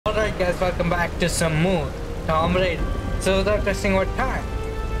guys, welcome back to some more Tomb Raider. So without wasting our time,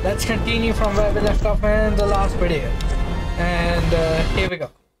 let's continue from where we left off in the last video. And here we go.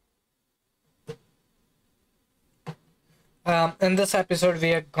 In this episode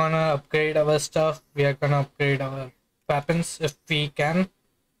we are gonna upgrade our stuff. We are gonna upgrade our weapons if we can,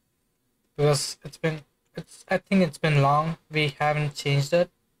 because I think it's been long. We haven't changed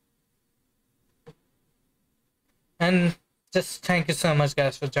it. And just thank you so much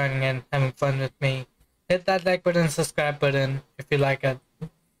guys for joining in, having fun with me. Hit that like button, subscribe button if you like it.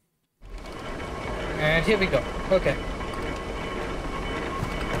 And here we go. Okay.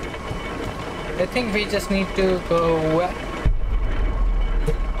 I think we just need to go where?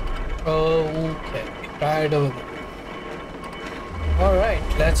 Okay, right over there. Alright,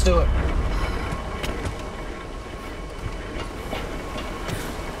 let's do it.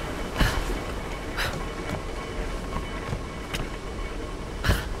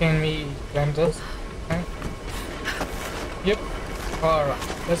 Can we climb this? Okay. Yep.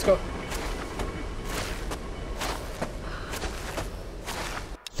 Alright, let's go.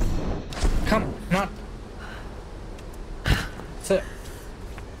 Come, not. Sit.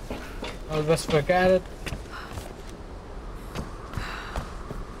 I'll just forget it.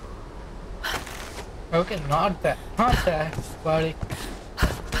 Okay, not that. Not that, buddy.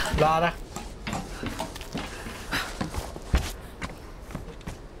 Lara.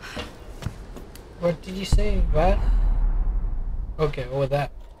 What did you say? What? Okay, over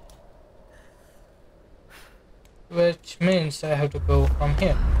that. Which means I have to go from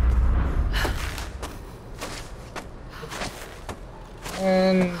here.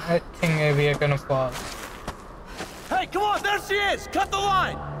 And I think we are gonna fall. Hey, come on, there she is! Cut the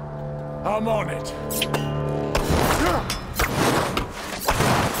line! I'm on it.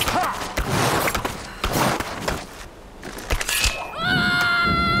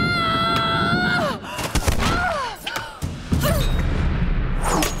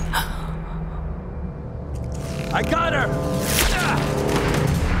 I got her!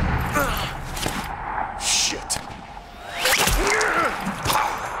 Shit.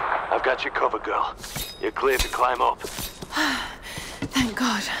 I've got you covered, girl. You're clear to climb up. Thank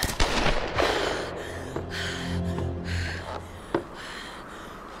God.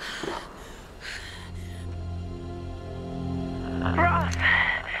 Roth.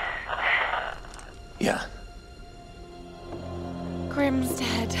 Yeah. Grim's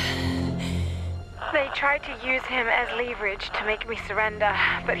dead. They tried to use him as leverage to make me surrender,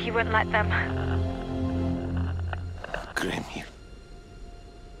 but he wouldn't let them. Grim, you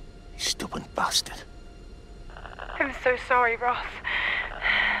stubborn bastard. I'm so sorry, Roth.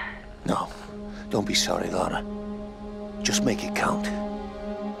 No, don't be sorry, Lara. Just make it count.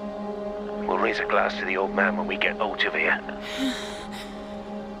 We'll raise a glass to the old man when we get out of here.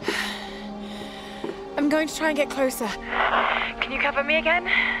 I'm going to try and get closer. Can you cover me again?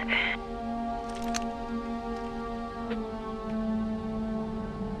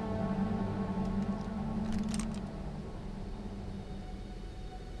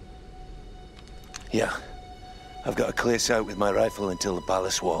 Yeah. I've got a clear sight with my rifle until the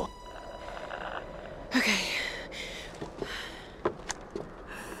palace wall. Okay.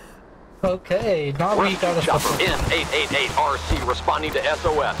 Okay, now we got a Chopper N888RC responding to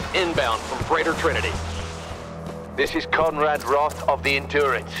SOS, inbound from Freighter Trinity. This is Conrad Roth of the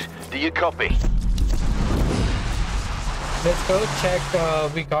Endurance. Do you copy? Let's go check.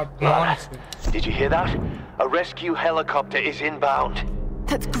 We got monsters. Did you hear that? A rescue helicopter is inbound.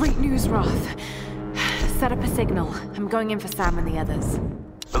 That's great news, Roth. Set up a signal. I'm going in for Sam and the others.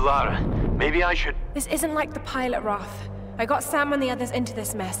 Lara, maybe I should... This isn't like the pilot, Roth. I got Sam and the others into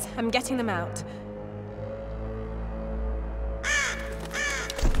this mess. I'm getting them out.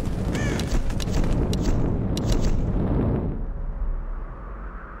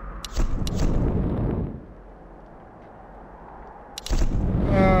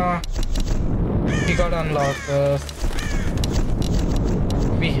 We got unlocked this.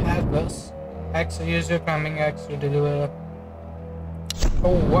 We have this. X, use your climbing X to deliver.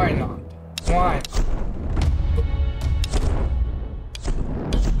 Oh, why not? Why not?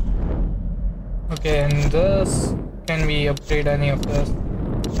 Okay, and this, can we upgrade any of this?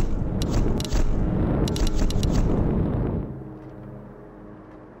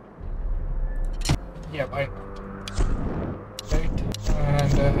 Yeah, why not? Right,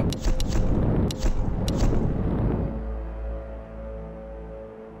 and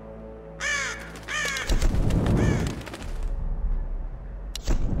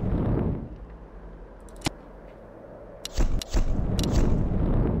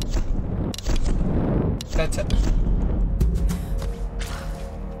That's it.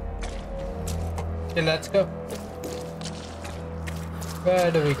 Okay, let's go.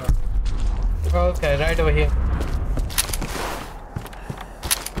 Where do we go? Okay, right over here.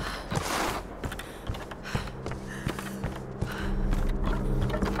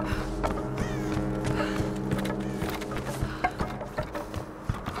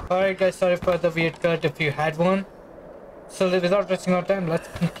 Alright guys, sorry for the weird cut if you had one. So without wasting our time, let's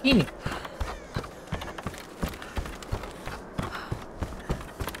continue.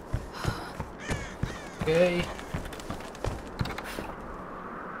 Okay.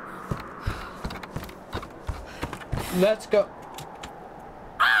 Let's go.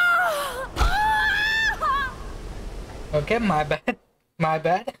 Okay, my bad. My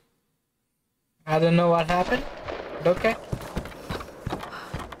bad. I don't know what happened, but okay.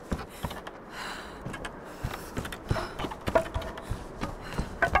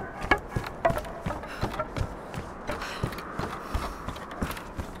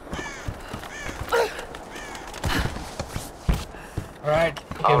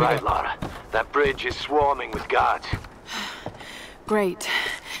 All right, Lara. That bridge is swarming with guards. Great.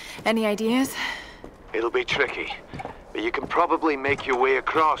 Any ideas? It'll be tricky, but you can probably make your way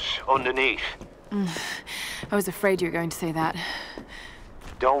across underneath. I was afraid you were going to say that.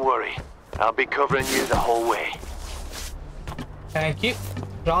 Don't worry. I'll be covering you the whole way. Thank you,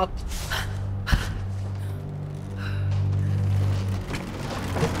 Roth.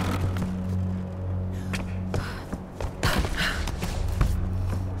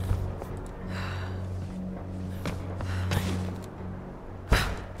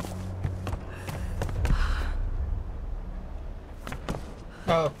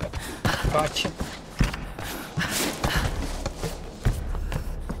 Okay, gotcha.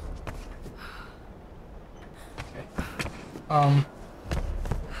 Okay.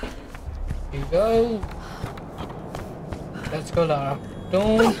 Here you go. Let's go, Lara.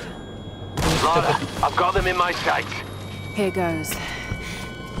 Don't. Lara, I've got them in my sights. Here goes.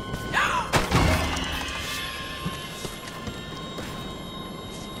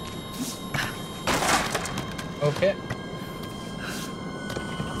 Okay.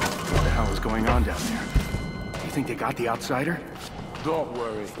 What the hell is going on down there? Do you think they got the outsider? Don't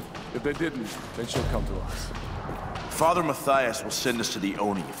worry. If they didn't, then she'll come to us. Father Matthias will send us to the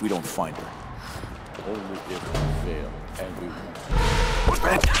Oni if we don't find her. Only if we fail, and we won't.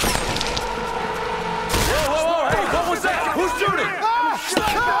 Whoa! Hey, what was that? Who's shooting?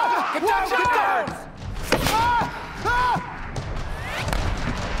 Get down!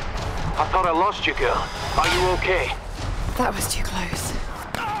 I thought I lost you, girl. Are you okay? That was too close.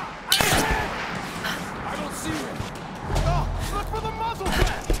 I don't see him. Oh, look for the muzzle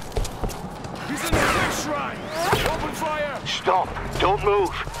back. He's in the big shrine. Open fire. Stop. Don't move.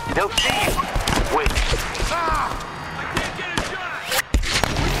 They'll see you. Wait. I can't get a shot.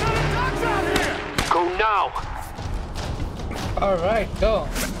 We got a ducks out here. Go now. Alright, go.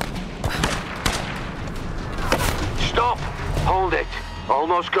 Stop. Hold it.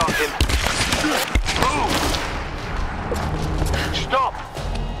 Almost got him. Move. Stop.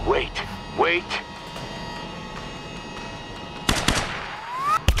 Wait.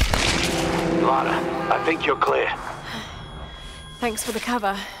 Lara, I think you're clear. Thanks for the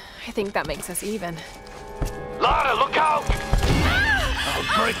cover. I think that makes us even. Lara, look out!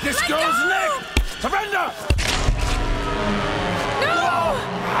 I'll break this girl's neck! Surrender!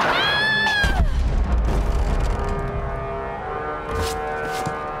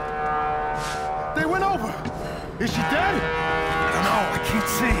 They went over! Is she dead? I don't know, I can't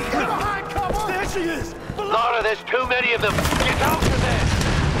see. Get behind cover! There she is! Lara, there's too many of them! Get out of there!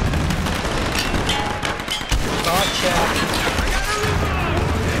 Gotcha.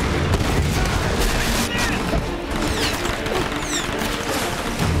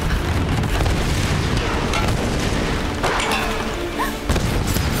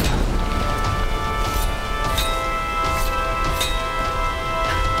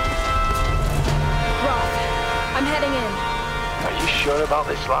 I'm heading in. Are you sure about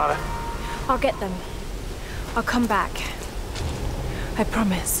this, Lara? I'll get them. I'll come back. I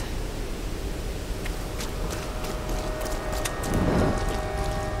promise.